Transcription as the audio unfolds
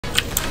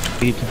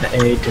B to the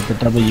A to the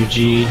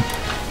WG.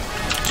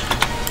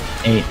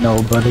 Ain't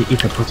nobody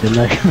eat a pussy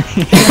like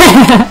me.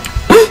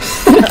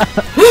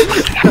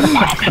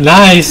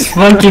 Nice,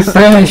 funky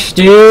fresh,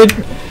 dude.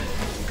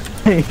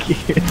 Thank you,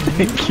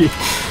 thank you.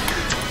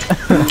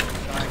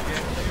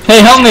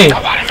 Hey, help me!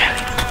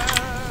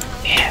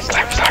 Yeah,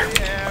 slap.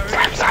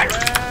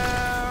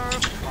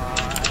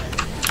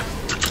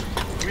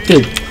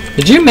 Dude,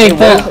 did you make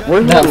that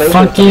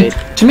funky?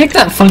 Did you make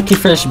that funky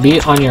fresh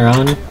beat on your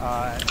own?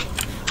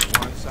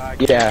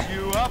 Yeah.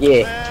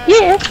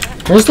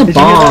 Where's the Did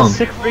bomb? you hear that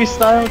sick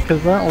freestyle?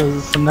 Cause that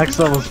was some next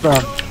level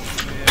stuff.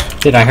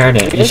 Dude, I heard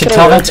it. You should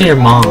tell that to your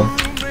mom.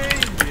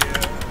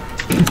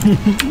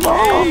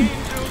 Mom!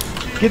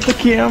 Get the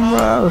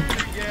camera!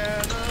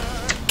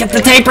 Get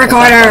the tape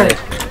recorder!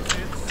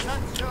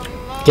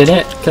 Get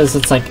it? Cause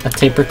it's like a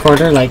tape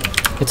recorder, like,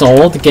 it's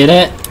old, get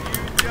it?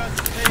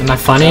 Am I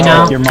funny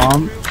now? Your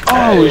mom?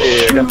 Oh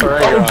shit!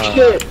 Oh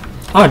shit!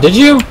 Oh, did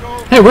you?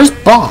 Hey, where's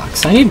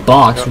Box? I need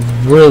Box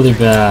really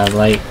bad,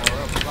 like...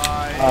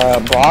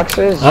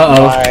 Boxes?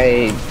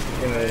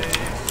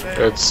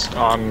 It's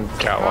on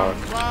catwalk.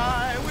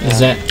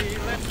 Is it?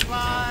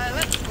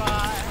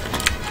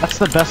 That's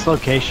the best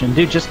location.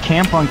 Dude, just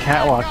camp on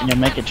catwalk and you'll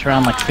make it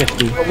around like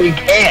 50. But we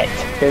can't!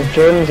 Cause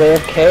Jordan's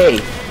AFK.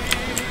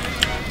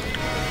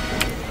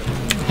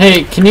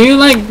 Hey, can you,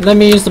 like, let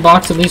me use the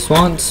box at least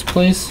once,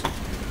 please?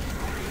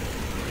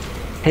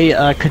 Hey,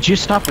 could you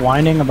stop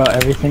whining about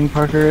everything,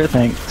 Parker?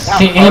 Thanks.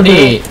 Hey,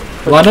 Andy,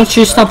 why don't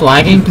you stop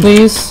lagging,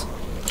 please?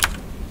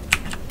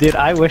 Dude,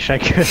 I wish I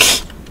could.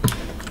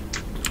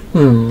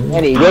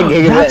 Andy, good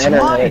gig of That's the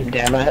why.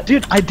 internet, damn it.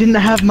 Dude, I didn't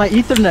have my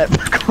Ethernet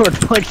cord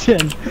plugged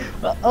in.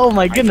 Oh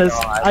my goodness,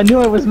 I knew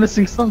I was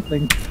missing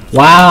something.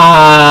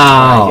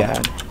 Wow! Oh my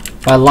god.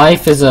 My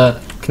life is a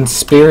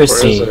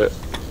conspiracy. Where is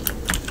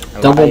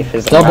it? Double Life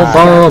is a double lie.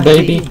 barrel,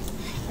 baby.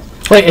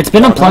 Wait, it's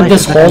been unplugged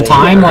this whole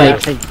time,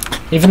 like,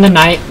 even the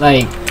night,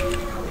 like...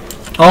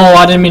 Oh,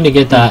 I didn't mean to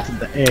get that. To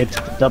the A to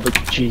the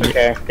WG.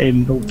 Okay.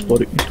 Ain't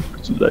nobody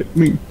like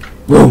me.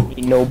 Whoa!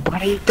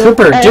 Nobody.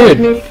 Cooper,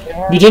 dude!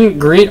 You didn't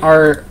greet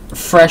our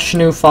fresh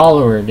new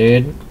follower,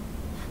 dude.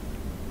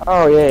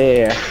 Oh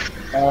yeah.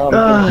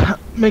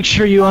 Make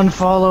sure you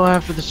unfollow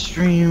after the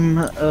stream.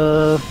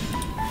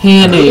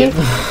 Handy.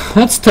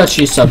 That's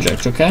touchy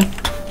subject, okay?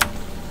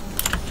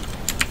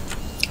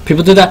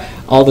 People do that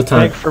all the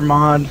time. Beg for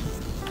mod.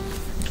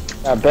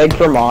 Beg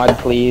for mod,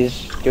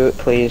 please. Do it,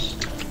 please.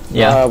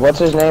 Yeah. What's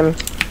his name?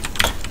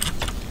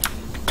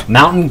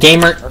 Mountain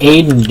Gamer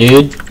Aiden,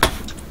 dude.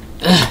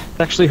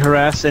 Actually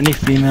harass any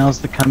females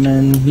that come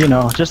in, you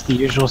know, just the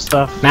usual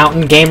stuff.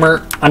 Mountain Gamer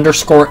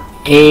 _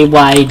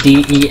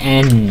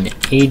 AYDEN.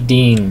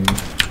 Aiden.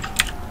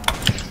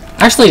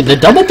 Actually, the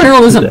double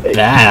barrel isn't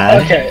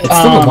bad. Okay, It's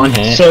still a one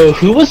hit. So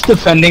who was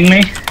defending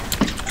me?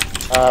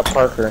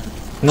 Parker.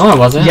 No, I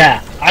wasn't.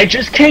 Yeah, I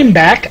just came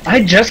back,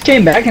 and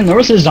there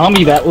was a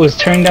zombie that was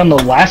tearing down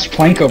the last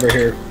plank over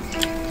here.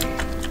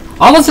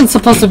 I wasn't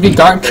supposed to be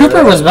guard.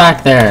 Cooper was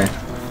back there.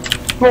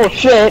 Oh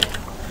shit!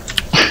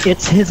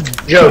 It's his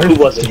Joe, who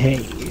was it?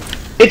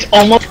 birthday. It's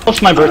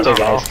almost my birthday,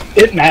 guys.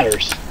 It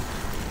matters.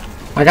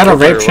 I got a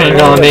rape train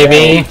going,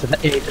 baby. To the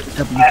A to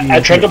the W. I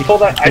tried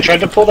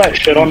to pull that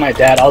shit on my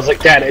dad. I was like,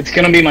 Dad, it's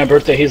gonna be my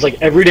birthday. He's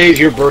like, every day is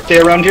your birthday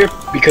around here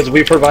because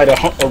we provide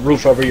a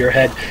roof over your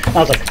head. And I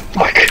was like,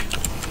 fuck.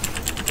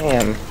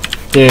 Damn.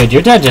 Dude,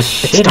 your dad just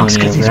shit on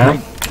you, bro.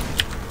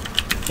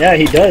 Yeah,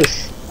 he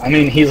does. I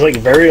mean, he's like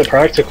very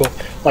practical.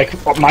 Like,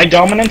 my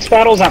dominance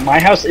battles at my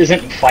house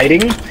isn't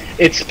fighting,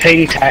 it's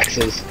paying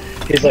taxes.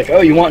 He's like, oh,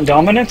 you want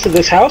dominance of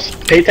this house?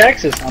 Pay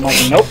taxes. I'm like,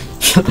 nope.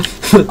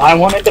 I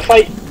wanted to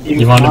fight.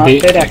 You want to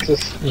be pay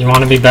taxes. You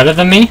want to be better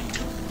than me?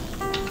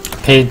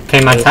 Pay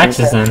my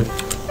taxes then.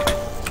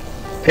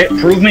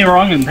 Prove me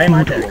wrong and pay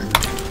my taxes.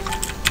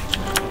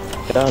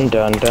 Dun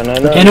dun dun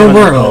dun. In a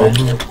world,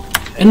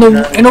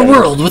 in a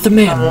world with a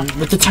man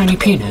with a tiny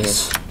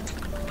penis.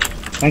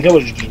 I think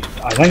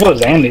it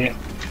was Andy.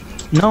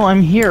 No,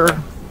 I'm here.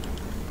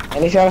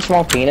 And he's got a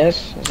small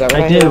penis? Is that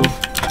what I do. heard?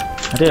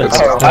 I do.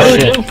 Oh, Oh, I do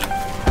shit. too.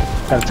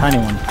 Got a tiny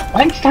one.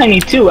 Mine's tiny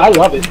too. I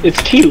love it.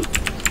 It's cute.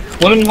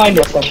 Women find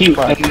it cute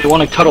and they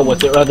want to cuddle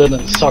with it rather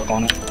than suck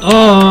on it.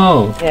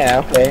 Oh, Yeah,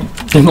 okay.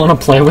 they want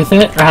to play with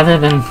it rather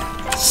than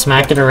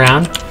smack it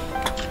around.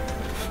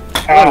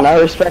 I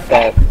respect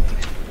that.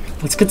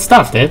 That's good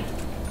stuff, dude.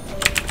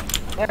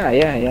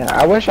 Yeah.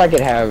 I wish I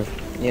could have,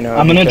 you know...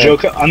 I'm gonna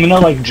joke about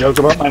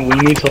my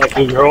weenie to like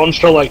a girl and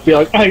she'll like be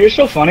like, oh, you're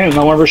so funny, and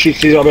then whenever she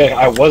sees it, I'll be like,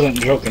 I wasn't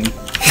joking.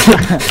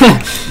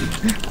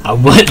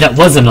 That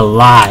wasn't a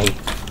lie.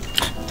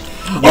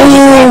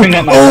 Laughing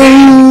at my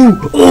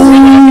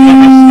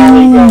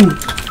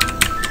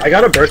I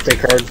got a birthday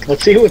card.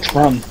 Let's see who it's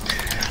from.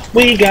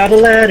 We got a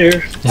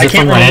letter. Is it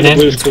from Landon?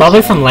 It's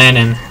probably from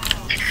Landon.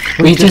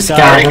 We just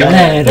got a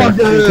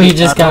letter. We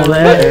just got a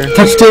letter.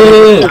 Touch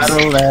tips.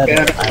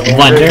 I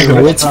wonder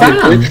who it's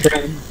from.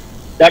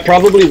 That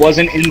probably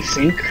wasn't in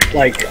sync.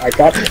 Like I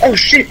thought. Oh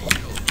shit!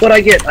 What'd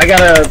I get? I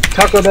got a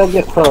Taco Bell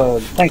gift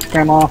card. Thanks,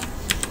 Grandma.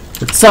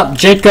 What's up,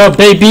 Jacob,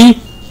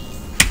 baby?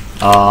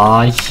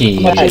 Aw, shit.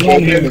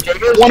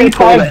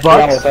 25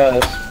 bucks.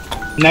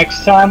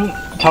 Next time,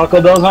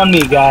 Taco Bell's on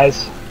me,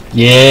 guys.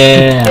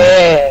 Yeah.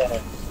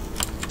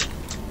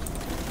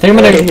 Think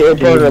I'm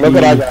gonna. Look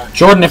what I got.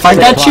 Jordan, if I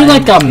got you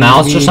like a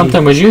mouse or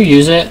something, would you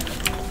use it?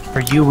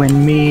 For you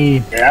and me.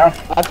 Yeah.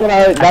 That's what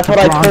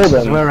I told Is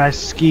him. where I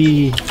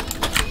ski.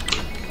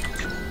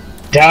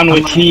 Down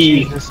with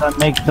he. Jesus, I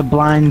make the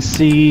blind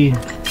see.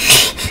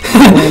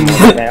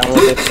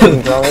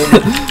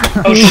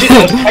 Oh shit,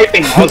 I was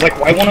typing. I was like,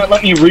 why won't it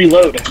let me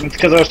reload? It's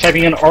because I was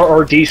typing in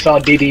RRD saw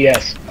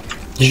DDS.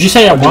 Did you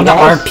say I want to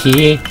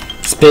RP?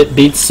 Spit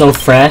beats so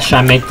fresh,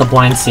 I make the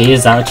blind see.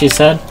 Is that what you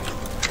said?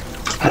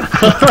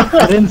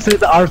 I didn't say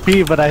the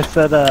RP, but I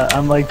said,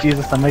 I'm like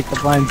Jesus, I make the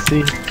blind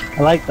see.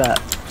 I like that.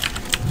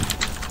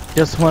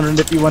 Just wondering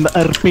if you want to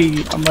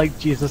RP. I'm like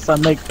Jesus, I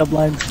make the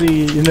blind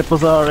see. Your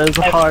nipples are as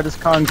hard as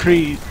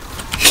concrete.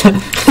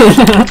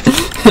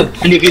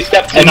 And if you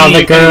step to me,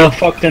 you're gonna get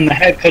fucked in the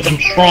head because I'm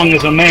strong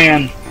as a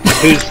man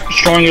who's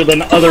stronger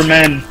than other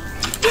men.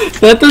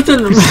 That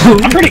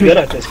doesn't. I'm pretty good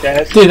at this,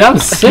 guys. Dude, that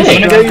was I'm sick.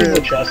 gonna go use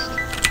the chest.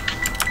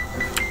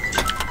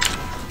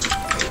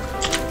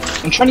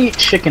 I'm trying to eat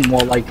chicken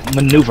while, like,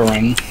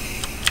 maneuvering.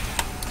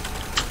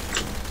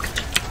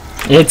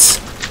 It's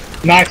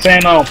Max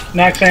ammo,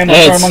 Star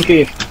It's-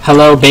 Monkey.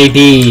 hello,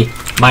 baby.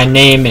 My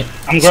name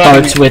I'm grabbing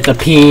starts it. with a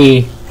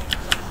P.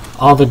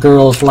 All the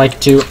girls like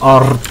to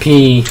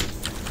RP.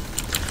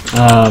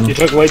 You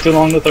took way too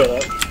long to throw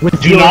that.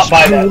 With Do not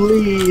buy that.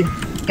 truly.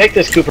 Take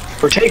this, Cooper,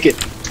 or take it.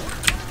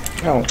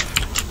 No.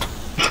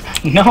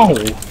 No.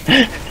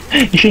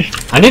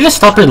 I need to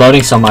stop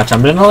reloading so much.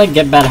 I'm gonna like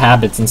get bad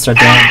habits and start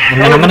doing,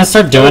 and then I'm gonna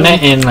start doing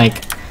it in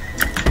like.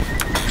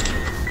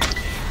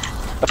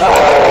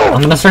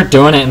 I'm gonna start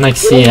doing it in like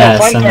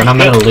CS, and then I'm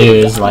gonna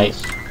lose like.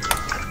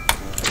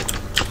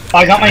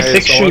 I got my Hey,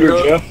 6-shooter,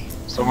 Joe.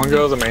 Someone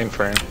go to the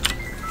mainframe.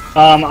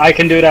 I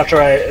can do it after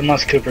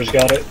unless Cooper's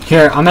got it.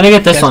 Here, I'm gonna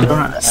get this Yes, one.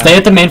 don't- Stay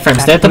at the mainframe.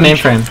 Stay at the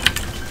mainframe.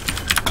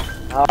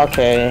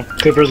 Okay.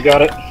 Cooper's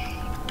got it.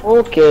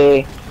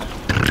 Okay.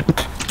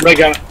 Ray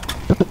gun.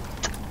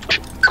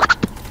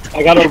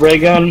 I got a ray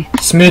gun.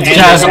 Smooth And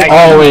jazz a-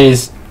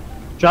 always.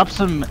 Drop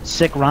some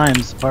sick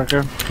rhymes,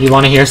 Parker. You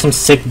want to hear some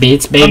sick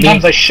beats, baby?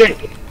 Sometimes I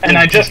shake, and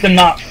I just am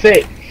not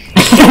fit.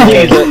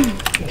 Please,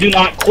 do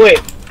not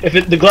quit.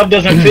 If the glove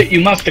doesn't fit, you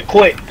must have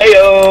quit.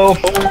 Heyo!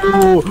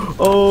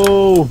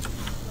 Oh!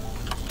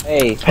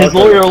 Hey. His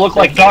lawyer looked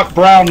like Doc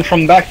Brown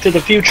from Back to the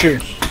Future.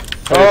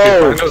 Hey,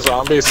 if you find a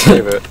zombie,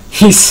 save it.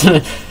 He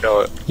said,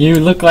 Kill it. "You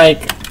look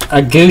like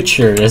a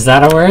goocher." Is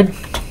that a word?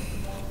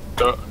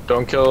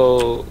 Don't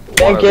kill one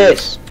Thank of you.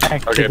 these.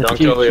 Okay, don't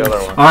kill the other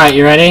one. All right,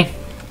 you ready?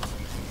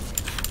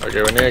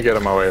 Okay, we need to get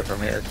him away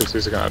from here, because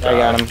he's gonna die. I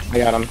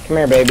got him. Come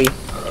here, baby.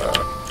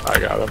 I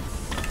got him.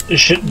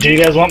 Do you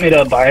guys want me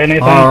to buy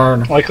anything?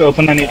 Hard. Like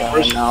open any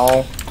doors?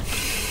 No.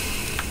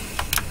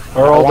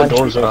 Or all the want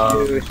doors you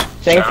open? to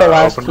Think the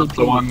last open up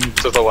the TP. one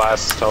to the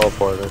last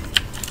teleporter.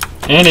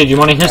 Andy, do you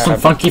want to hear some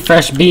funky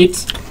fresh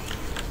beats?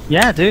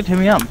 Yeah, dude, hit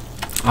me up.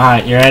 All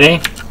right, you ready?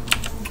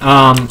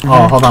 Oh,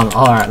 hold on.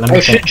 All right, let me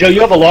Oh think. shit, Joe,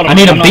 you have a lot of I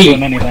need a I'm not beat.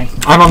 doing anything.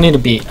 I don't need a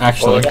beat, Well,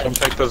 actually. then come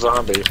take the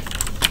zombie.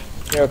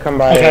 Yo, come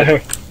by.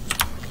 Okay,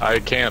 I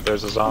can't,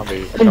 there's a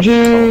zombie.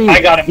 MG.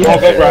 I got him. I'll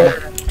go grab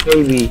him.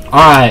 Baby. All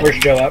right. Where's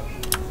Joe at?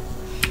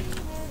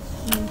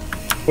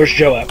 Where's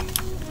Joe at?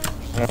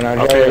 I don't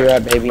know, Joe, where you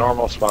at, baby?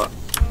 Normal spot.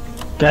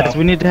 Guys,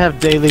 we need to have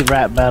daily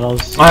rap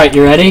battles. All right,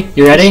 you ready?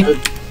 You ready?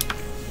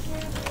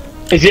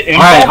 Is it All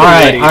right, improv all or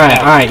right, ready? all right,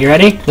 all right. You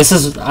ready? This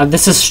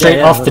is straight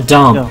Yeah, off the let's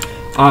dome. go.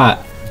 All right.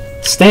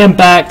 Stand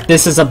back.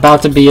 This is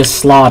about to be a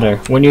slaughter.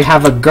 When you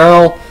have a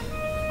girl,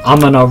 I'm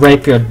gonna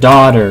rape your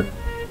daughter.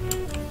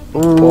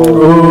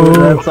 Ooh,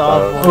 that's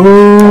awful.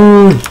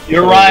 Ooh.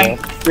 Your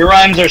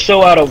rhymes are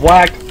so out of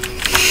whack.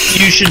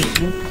 You should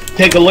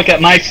take a look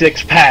at my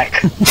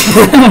 6-pack.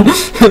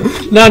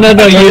 No,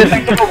 I you.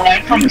 think of a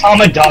rhyme from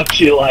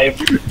Tamagotchi Life.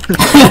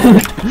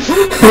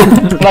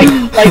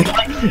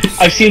 like,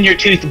 I've seen your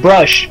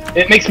toothbrush.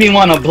 It makes me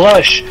wanna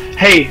blush.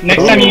 Hey,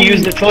 next time you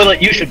use the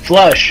toilet, you should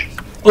flush.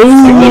 They're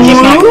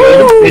just not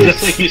good. They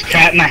just like use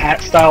Cat in the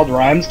Hat styled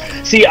rhymes.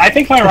 See, I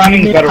think my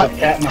rhyming's better with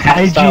Cat in the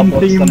Hat style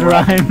books than Hygiene-themed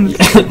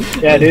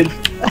rhymes. Yeah, dude.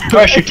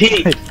 Brush your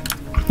teeth.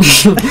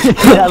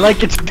 Yeah, I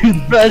like its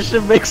toothbrush.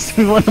 It makes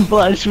me want to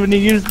blush. When you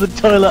use the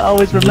toilet,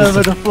 always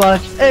remember to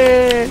flush.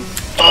 Hey!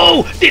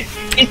 Oh, this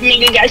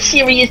nigga got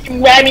serious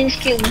rhyming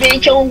skills,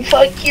 bitch. Oh,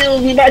 fuck you.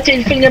 You about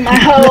to finger my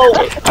hoe.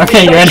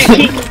 Okay, you Brush your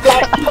ready? teeth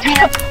like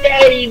half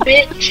day,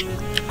 bitch.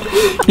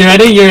 You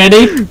ready? You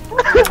ready?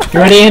 You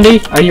ready,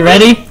 Andy? Are you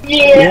ready?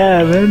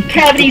 Yeah. man.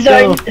 Cavity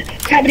Let's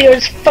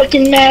is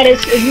fucking mad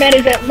as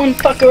that one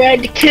fucker I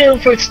had to kill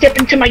for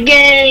stepping to my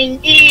gang.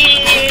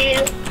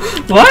 Yeah.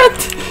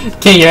 What?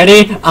 Okay, you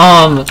ready?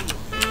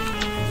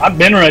 I've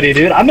been ready,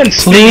 dude. I've been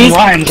Please, spitting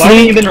rhymes. Why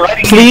haven't you been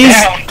writing these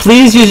down?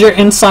 please use your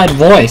inside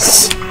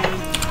voice.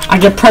 I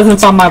get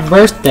presents on my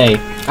birthday.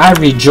 I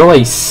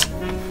rejoice.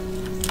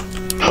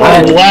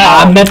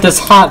 wow. I met this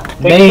hot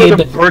babe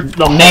named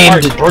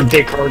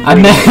birthday card.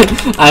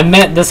 I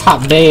met this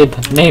hot babe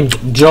named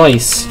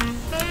Joyce.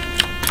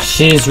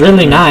 She's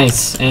really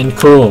nice and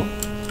cool.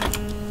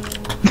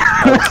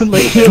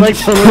 Like you're like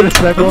totally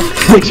respectful.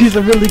 Like she's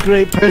a really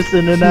great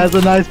person and has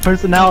a nice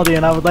personality,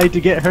 and I would like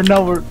to get her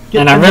know.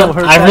 And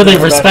I really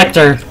respect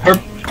her.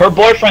 Her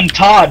boyfriend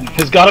Todd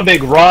has got a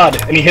big rod,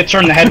 and he hits her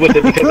in the head with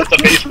it because it's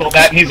a baseball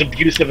bat, and he's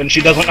abusive, and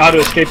she doesn't know how to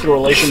escape the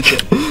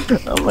relationship.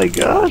 Oh my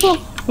god.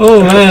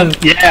 Oh man.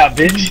 Yeah,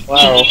 bitch.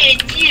 Wow.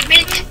 Yeah,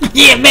 bitch.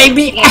 Yeah,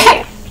 baby.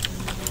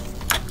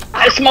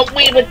 I smoke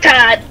weed with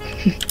Todd.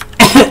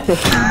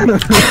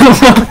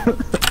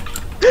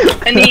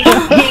 And he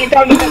ain't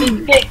talking about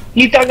his dick.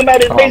 He talking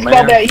about his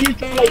baseball bat.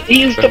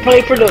 He used to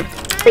play for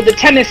the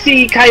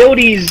Tennessee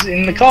Coyotes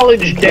in the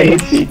college days.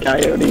 Tennessee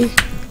Coyotes.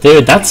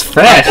 Dude, that's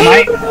fresh.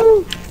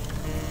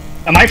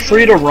 Am I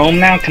free to roam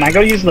now? Can I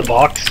go use the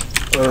box?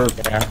 Or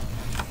Yeah.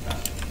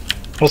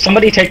 will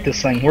somebody take this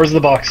thing? Where's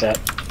the box at?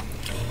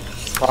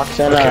 Box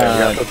in Okay,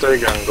 I got the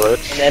 3-gun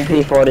glitch. an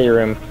MP40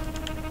 room.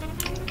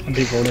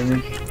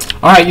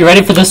 Alright, you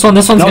ready for this one?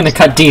 This one's gonna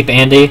cut deep,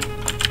 Andy.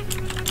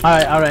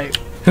 Alright.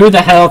 Who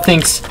the hell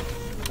thinks...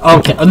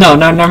 Okay, oh, no,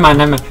 never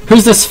mind.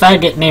 Who's this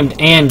faggot named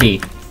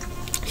Andy?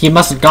 He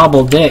must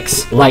gobble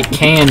dicks like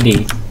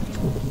candy.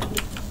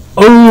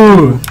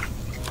 Ooh!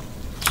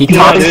 He No,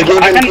 talks... dude,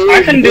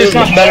 I can do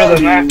something better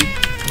than that.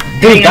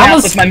 Dude, Hanging that out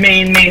was... with my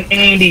main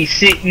Andy,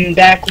 sitting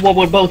back while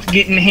we're both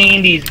getting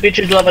handies.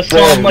 Bitches love us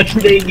so much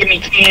they give me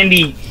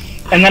candy.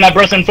 And then I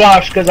burst and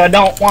floss because I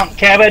don't want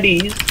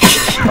cavities.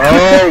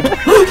 Oh,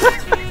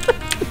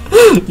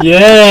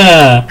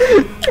 Yeah!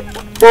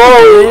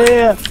 Oh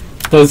yeah.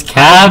 Those Thank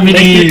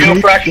cavities!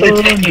 you for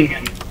actually taking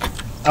him.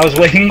 I was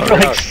waiting for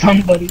like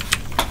somebody.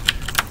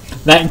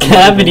 That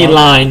cavity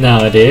line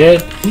though,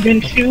 dude.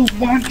 Don't you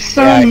want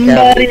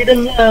somebody to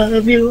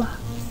love you?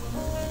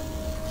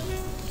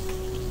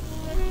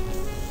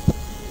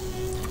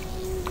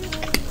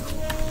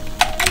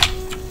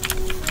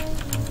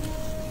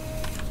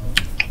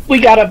 We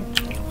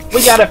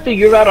gotta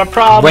figure out a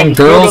problem. When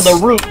Go girls- to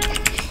the root.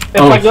 If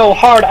Oh. I go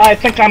hard, I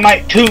think I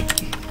might toot.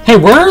 Hey,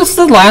 where's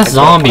the last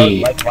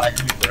zombie?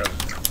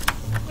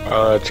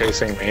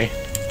 Chasing me.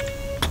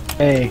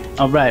 Hey,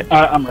 alright.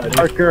 I'm ready.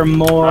 Parker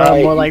more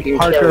Alright, like you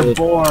Parker killed it.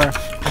 Boar.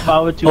 If I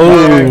were to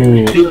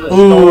Ooh. to the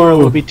store, it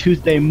would be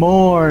Tuesday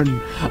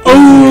morn.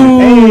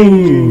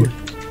 Ooh!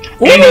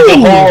 Andy's a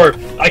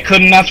whore. I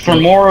couldn't ask for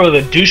more of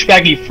a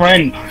douchebaggy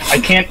friend. I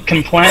can't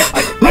complain.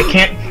 I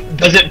can't.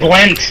 Does it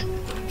blend?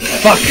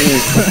 Fuck.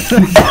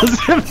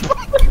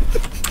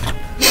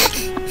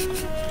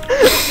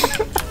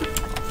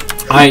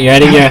 Alright, you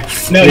ready?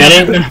 No, You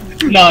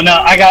ready? no.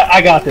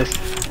 I got this.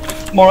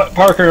 More like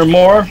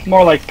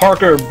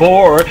Parker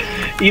Boar.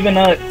 Even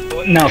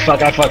no,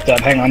 fuck. I fucked up.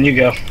 Hang on, you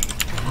go.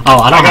 Oh,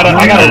 I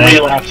gotta gotta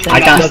relapse.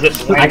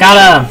 I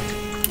gotta.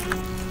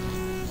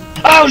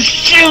 Oh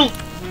shoot!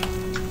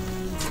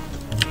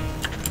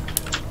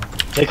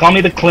 They call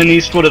me the Clint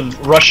Eastwood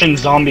of Russian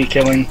zombie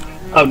killing.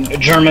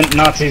 German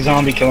Nazi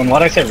zombie killing.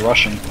 Why'd I say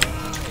Russian?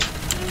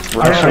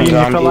 Are you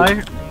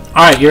Nikolai?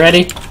 Alright, you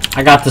ready?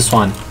 I got this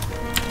one.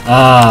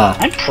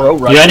 I'm pro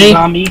ready? Russian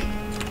zombie.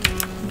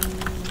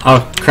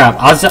 Oh crap!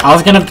 I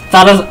was gonna.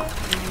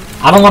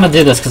 I don't want to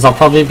do this because I'll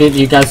probably be.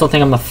 You guys will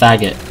think I'm a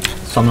faggot,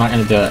 so I'm not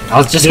gonna do it. I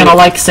was just gonna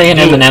like say an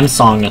do it. Eminem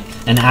song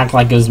and act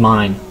like it was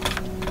mine,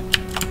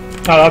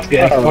 Oh, that's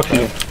good. Oh, Fuck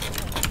you.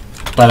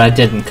 but I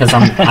didn't because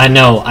I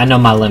know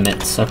my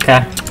limits.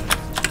 Okay.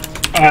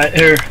 Alright,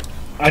 here.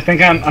 I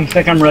think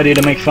I'm ready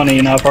to make fun of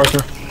you now, Parker.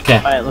 Okay.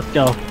 Alright, let's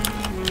go.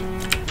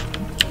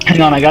 Hang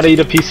on, I gotta eat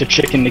a piece of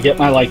chicken to get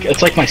my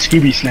it's like my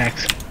Scooby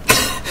snacks.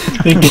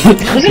 Isn't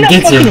that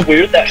Gets fucking you.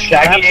 weird that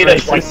Shaggy ate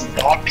That's a like racist.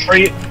 dog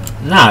treat?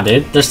 Nah,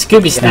 dude. They're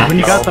Scooby snacks. When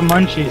you got the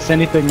munchies,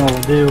 anything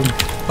will do.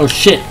 Oh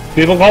shit.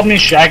 People called me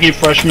Shaggy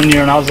freshman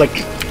year, and I was like,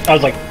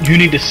 you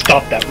need to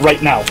stop that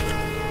right now.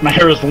 My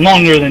hair is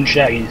longer than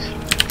Shaggy's.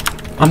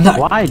 I'm not.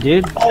 Why,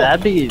 dude?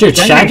 That'd be. Dude,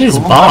 that'd be Shaggy's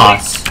cool.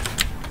 boss.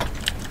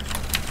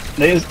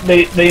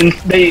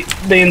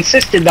 They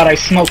insisted that I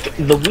smoked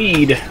the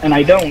weed, and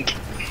I don't.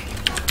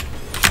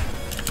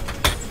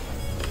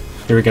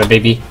 Here we go,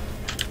 baby.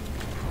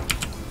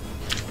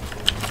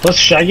 Plus,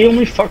 Shaggy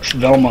only fucks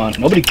Velma.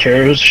 Nobody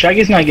cares.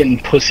 Shaggy's not getting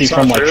pussy It's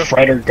from not like true.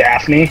 Fred or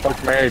Daphne.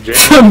 Fuck Mary Jane.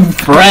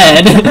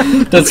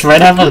 Fred. Does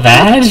Fred have a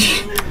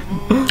badge?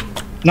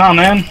 Nah,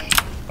 man.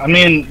 I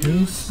mean,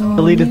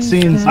 Deleted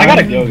scenes. I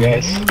gotta go,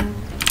 guys.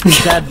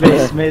 Dad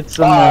base made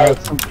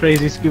some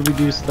crazy Scooby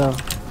Doo stuff.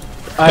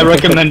 I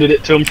recommended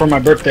it to him for my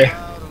birthday.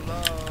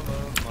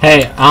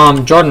 Hey,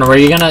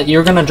 Jordan, you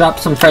were gonna drop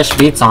some fresh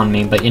beats on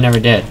me, but you never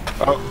did.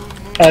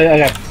 I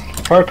got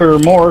Parker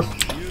more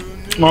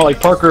like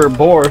Parker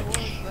Boar.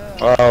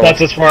 Oh.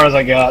 That's as far as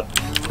I got.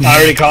 I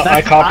already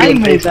I copied and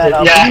made pasted that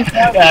up. it.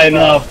 Yeah, I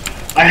know.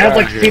 I had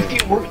like Yeah,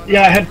 50 words.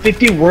 Yeah, I had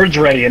 50 words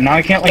ready, and now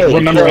I can't like Hey,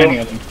 remember bro. any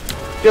of them.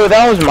 Yo,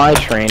 that was my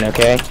train,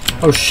 okay?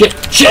 Oh shit!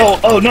 Shit!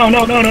 Oh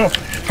no.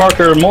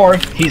 Parker Moore,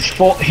 he's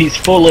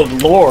full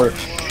of lore.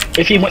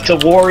 if he went to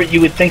war, you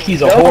would think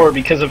he's a whore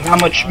because of how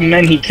much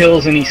men he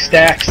kills and he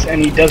stacks,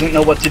 and he doesn't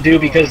know what to do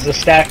because the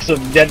stacks of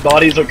dead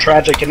bodies are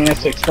tragic, and he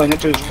has to explain it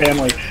to his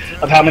family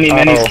of how many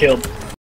men he's killed.